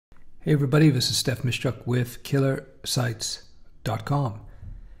Hey everybody, this is Steph Mistruck with KillerSites.com.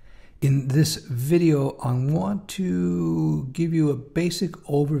 In this video, I want to give you a basic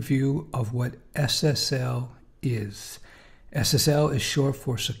overview of what SSL is. SSL is short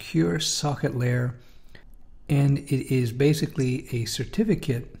for Secure Socket Layer, and it is basically a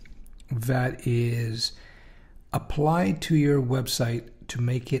certificate that is applied to your website to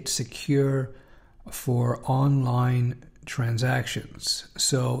make it secure for online transactions.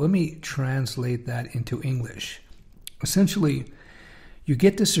 So let me translate that into English. Essentially, you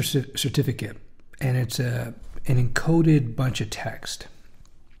get this certificate, and it's an encoded bunch of text,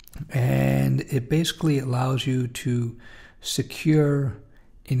 and it basically allows you to secure,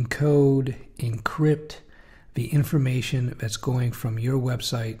 encode, encrypt the information that's going from your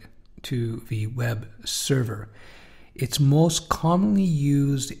website to the web server. It's most commonly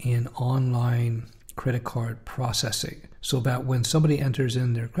used in online credit card processing, so that when somebody enters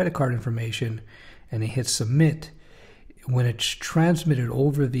in their credit card information and they hit submit, when it's transmitted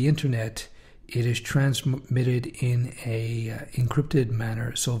over the internet, it is transmitted in a encrypted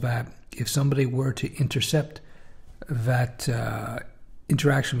manner, so that if somebody were to intercept that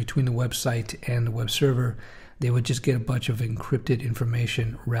interaction between the website and the web server, they would just get a bunch of encrypted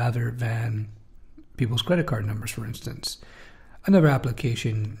information rather than people's credit card numbers, for instance. Another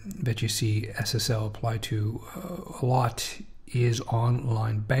application that you see SSL apply to a lot is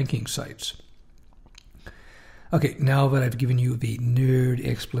online banking sites. Okay, now that I've given you the nerd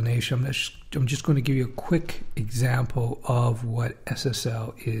explanation, I'm just going to give you a quick example of what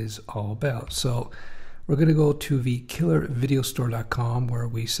SSL is all about. So we're going to go to the killervideostore.com, where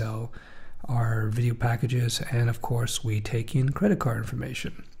we sell our video packages, and of course we take in credit card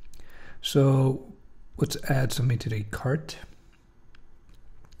information. So let's add something to the cart.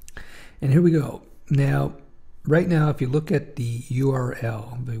 And here we go. Now, right now, if you look at the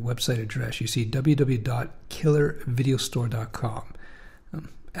URL, the website address, you see www.killervideostore.com,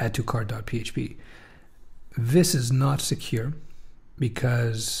 add to cart.php. This is not secure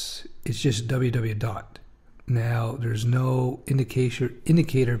because it's just www. Now, there's no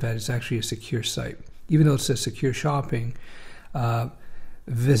indicator that it's actually a secure site. Even though it says secure shopping,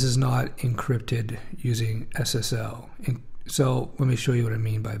 this is not encrypted using SSL. So let me show you what I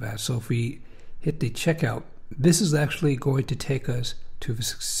mean by that. So if we hit the checkout, this is actually going to take us to the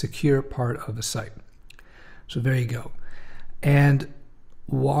secure part of the site. So there you go. And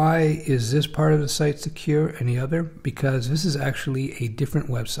why is this part of the site secure and the other? Because this is actually a different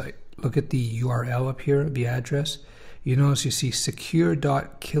website. Look at the URL up here, the address. You notice you see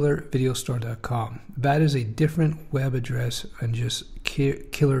secure.killervideostore.com. That is a different web address than just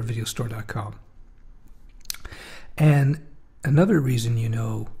killervideostore.com. And another reason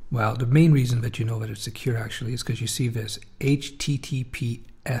the main reason that you know that it's secure actually is because you see this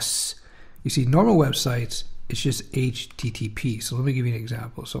HTTPS. You see normal websites, it's just HTTP. So let me give you an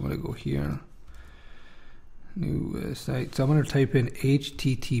example. So I'm going to go here, new site. So I'm going to type in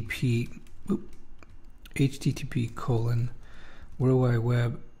HTTP World Wide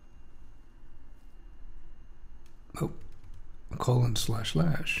Web /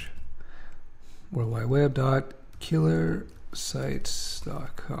 World Wide Web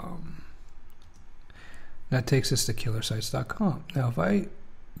KillerSites.com. That takes us to KillerSites.com. Now, if I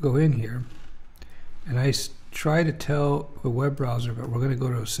go in here and I try to tell the web browser that we're going to go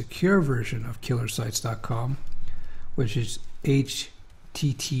to a secure version of KillerSites.com, which is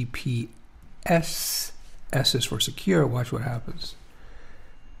HTTPS, S is for secure, watch what happens.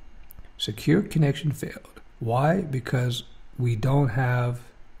 Secure connection failed. Why? Because we don't have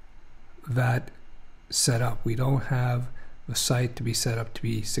that set up. We don't have the site to be set up to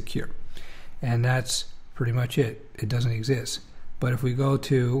be secure. And that's pretty much it. It doesn't exist. But if we go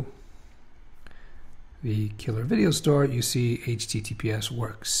to the Killer Video Store, you see HTTPS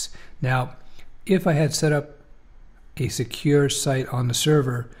works. Now, if I had set up a secure site on the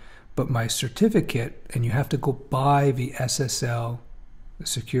server, but my certificate, and you have to go buy the SSL, the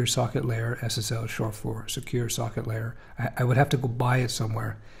Secure Socket Layer, SSL is short for Secure Socket Layer, I would have to go buy it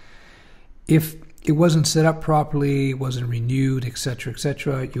somewhere. If it wasn't set up properly, wasn't renewed, etc.,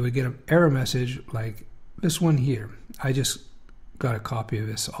 you would get an error message like this one here. I just got a copy of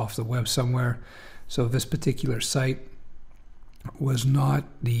this off the web somewhere. So this particular site was not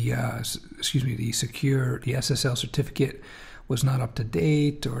the SSL certificate was not up to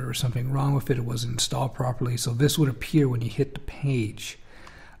date, or there was something wrong with it. It wasn't installed properly. So this would appear when you hit the page.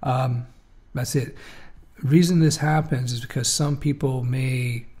 That's it. The reason this happens is because some people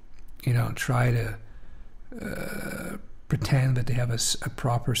may try to pretend that they have a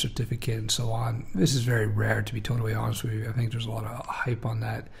proper certificate and so on. This is very rare, to be totally honest with you. I think there's a lot of hype on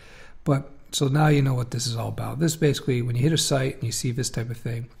that. But so now you know what this is all about. This basically, when you hit a site and you see this type of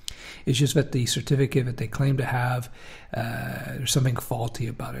thing, it's just that the certificate that they claim to have, there's something faulty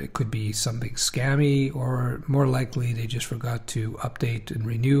about it. It could be something scammy, or more likely they just forgot to update and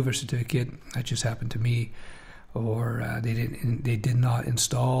renew their certificate. That just happened to me. Or they did not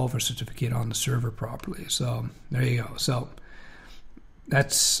install their certificate on the server properly. So there you go. So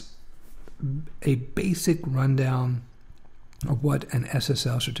that's a basic rundown of what an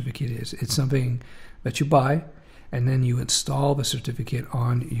SSL certificate is. It's something that you buy, and then you install the certificate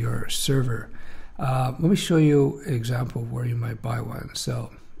on your server. Let me show you an example of where you might buy one.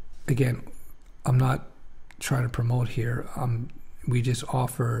 So again, I'm not trying to promote here. We just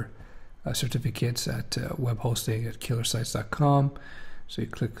offer certificates at web hosting at killersites.com. So you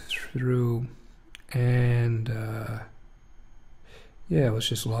click through, and yeah, let's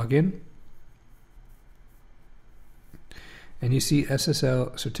just log in. And you see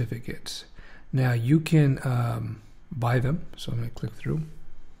SSL certificates. Now you can buy them. So I'm going to click through.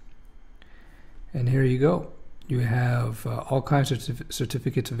 And here you go. You have all kinds of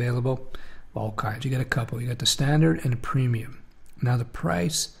certificates available. All kinds. You got a couple. You got the standard and the premium. Now the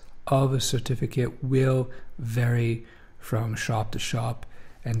price of a certificate will vary from shop to shop,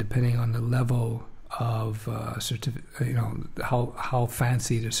 and depending on the level of how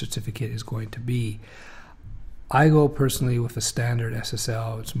fancy the certificate is going to be. I go personally with a standard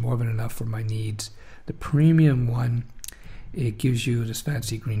SSL. It's more than enough for my needs. The premium one, it gives you this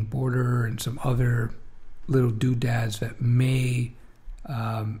fancy green border and some other little doodads that may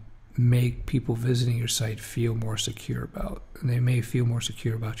make people visiting your site feel more secure about. And they may feel more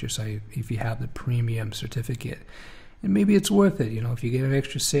secure about your site if you have the premium certificate. And maybe it's worth it. If you get an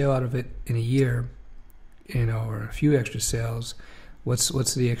extra sale out of it in a year, or a few extra sales,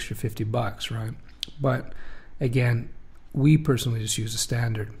 what's the extra $50, right? But again, we personally just use the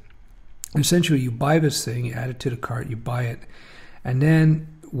standard. Essentially, you buy this thing, you add it to the cart, you buy it, and then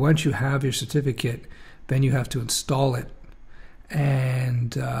once you have your certificate, then you have to install it.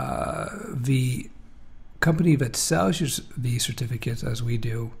 And the company that sells you the certificates, as we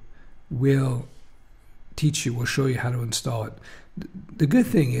do, will show you how to install it. The good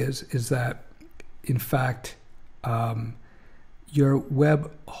thing is that, in fact, your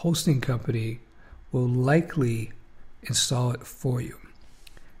web hosting company will likely install it for you.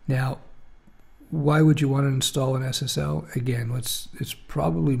 Now, why would you want to install an SSL? Again, it's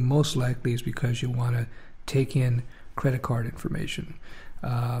probably most likely is because you want to take in credit card information.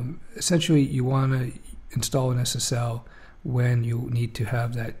 Essentially, you want to install an SSL when you need to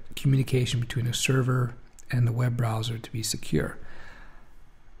have that communication between a server and the web browser to be secure.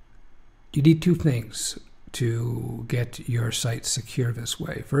 You need two things to get your site secure this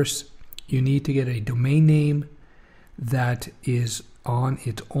way. First, you need to get a domain name that is on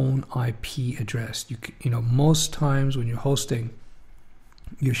its own IP address. Most times when you're hosting,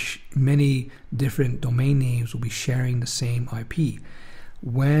 many different domain names will be sharing the same IP.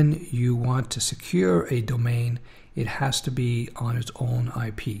 When you want to secure a domain, it has to be on its own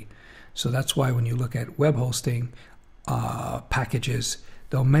IP. So that's why when you look at web hosting packages,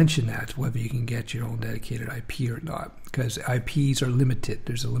 they'll mention that, whether you can get your own dedicated IP or not, because IPs are limited.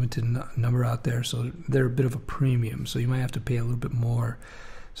 There's a limited number out there, so they're a bit of a premium. So you might have to pay a little bit more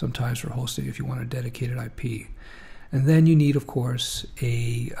sometimes for hosting if you want a dedicated IP. And then you need, of course,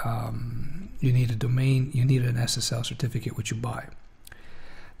 you need a domain, you need an SSL certificate, which you buy.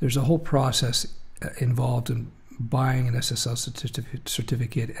 There's a whole process involved in buying an SSL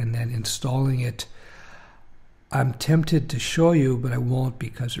certificate and then installing it. I'm tempted to show you, but I won't,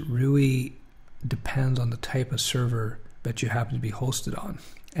 because it really depends on the type of server that you happen to be hosted on.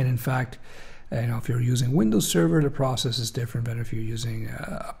 And in fact, if you're using Windows Server, the process is different than if you're using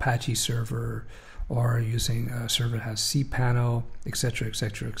Apache server or using a server that has cPanel, etc.,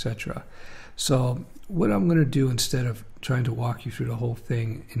 etc., etc. So what I'm going to do, instead of trying to walk you through the whole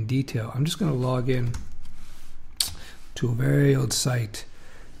thing in detail, I'm just going to log in to a very old site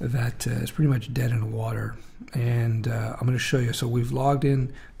that is pretty much dead in the water. And I'm going to show you. So we've logged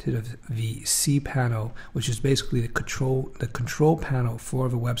in to the cPanel, which is basically the control panel for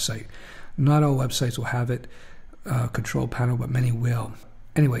the website. Not all websites will have it, control panel, but many will.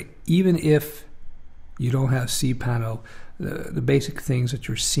 Anyway, even if you don't have cPanel, the basic things that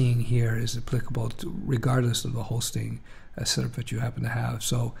you're seeing here is applicable regardless of the hosting setup that you happen to have.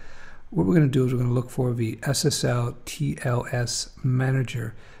 So what we're going to do is we're going to look for the Ssl Tls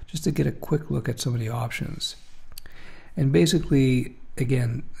Manager, just to get a quick look at some of the options. And basically,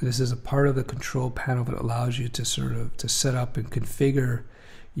 again, this is a part of the control panel that allows you to set up and configure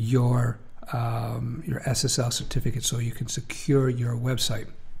your SSL certificate so you can secure your website.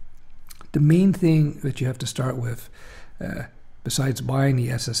 The main thing that you have to start with, besides buying the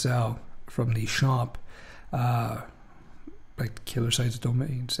SSL from the shop, like Killer Sites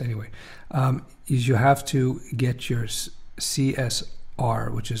domains anyway, is you have to get your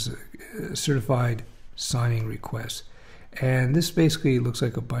CSR, which is a certified signing request. And this basically looks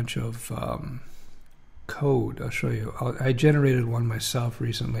like a bunch of code. I'll show you. I generated one myself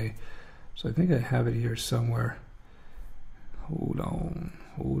recently, so I think I have it here somewhere. Hold on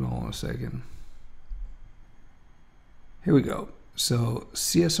a second. Here we go. So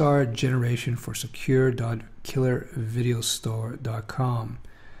Csr Generation for secure.killervideostore.com.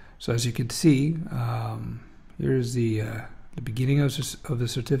 So as you can see, here's the beginning of the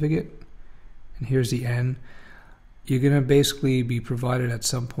certificate, and here's the end. You're going to basically be provided at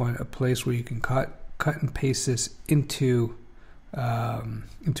some point a place where you can cut and paste this into a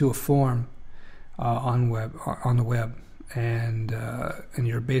form on the web, and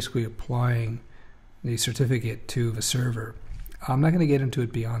you're basically applying the certificate to the server. I'm not going to get into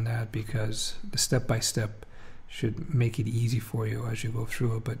it beyond that because the step-by-step should make it easy for you as you go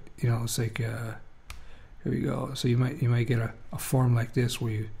through it. But you know, it's like here we go. So you might get a form like this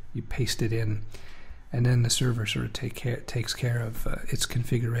where you paste it in, and then the server sort of takes care of its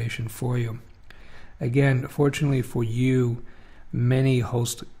configuration for you. Again, fortunately for you, many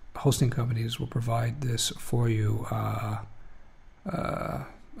hosting companies will provide this for you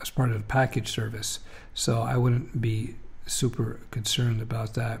as part of the package service. So I wouldn't be super concerned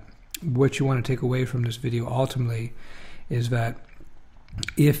about that. What you want to take away from this video ultimately is that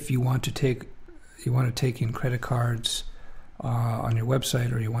if you want to take in credit cards on your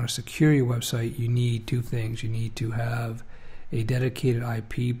website, or you want to secure your website, you need two things. You need to have a dedicated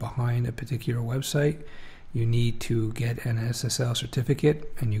IP behind a particular website. You need to get an SSL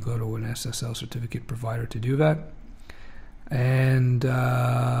certificate, and you go to an SSL certificate provider to do that. And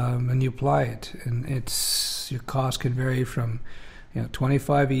you apply it, and your cost can vary from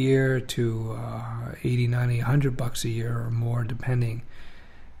 $25 a year to $80, $90, $100 a year or more, depending.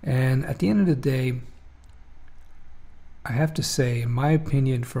 And at the end of the day, I have to say, in my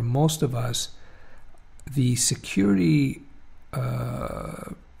opinion, for most of us, the security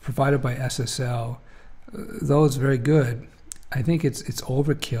provided by SSL, though it's very good, I think it's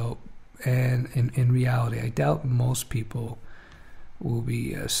overkill. And in reality, I doubt most people will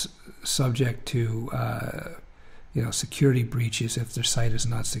be subject to security breaches if their site is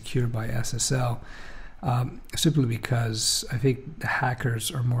not secured by SSL. Simply because I think the hackers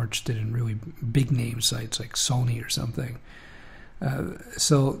are more interested in really big name sites like Sony or something.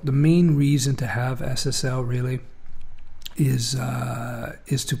 So the main reason to have SSL really is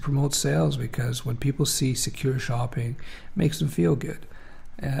to promote sales, because when people see secure shopping, it makes them feel good.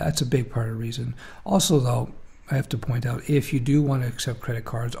 That's a big part of the reason. Also, though, I have to point out, if you do want to accept credit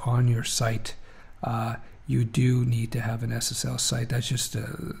cards on your site, you do need to have an SSL site. That's just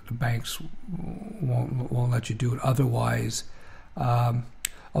the banks won't let you do it otherwise.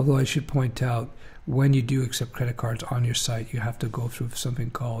 Although I should point out, when you do accept credit cards on your site, you have to go through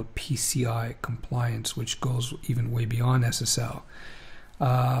something called Pci Compliance, which goes even way beyond SSL.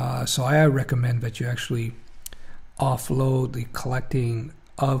 So I recommend that you actually offload the collecting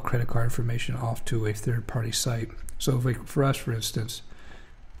of credit card information off to a third-party site. So for us, for instance,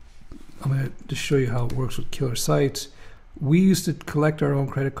 I'm going to just show you how it works with Killer Sites. We used to collect our own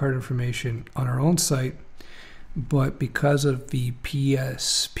credit card information on our own site, but because of the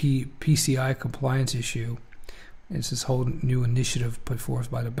PCI compliance issue, it's this whole new initiative put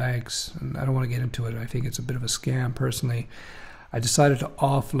forth by the banks, and I don't want to get into it. I think it's a bit of a scam personally. I decided to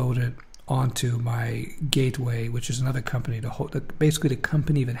offload it onto my gateway, which is another company, basically the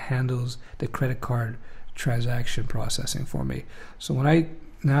company that handles the credit card transaction processing for me. So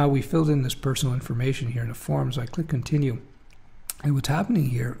now we filled in this personal information here in the form, so I click continue. And what's happening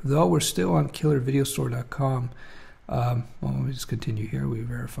here, though we're still on killervideostore.com, well, let me just continue here. We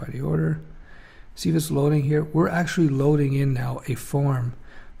verify the order. See if it's loading here. We're actually loading in now a form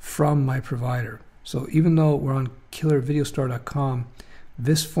from my provider. So even though we're on killervideostore.com,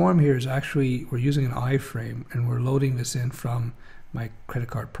 this form here is actually, we're using an iframe, and we're loading this in from my credit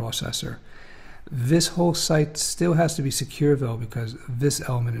card processor. This whole site still has to be secure, though, because this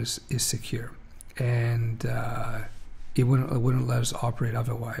element is secure, and it wouldn't let us operate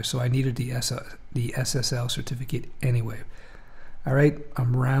otherwise. So I needed the SSL certificate anyway. All right,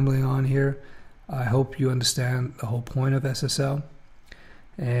 I'm rambling on here. I hope you understand the whole point of SSL,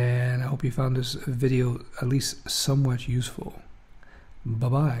 and I hope you found this video at least somewhat useful.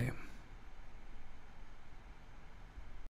 Bye-bye.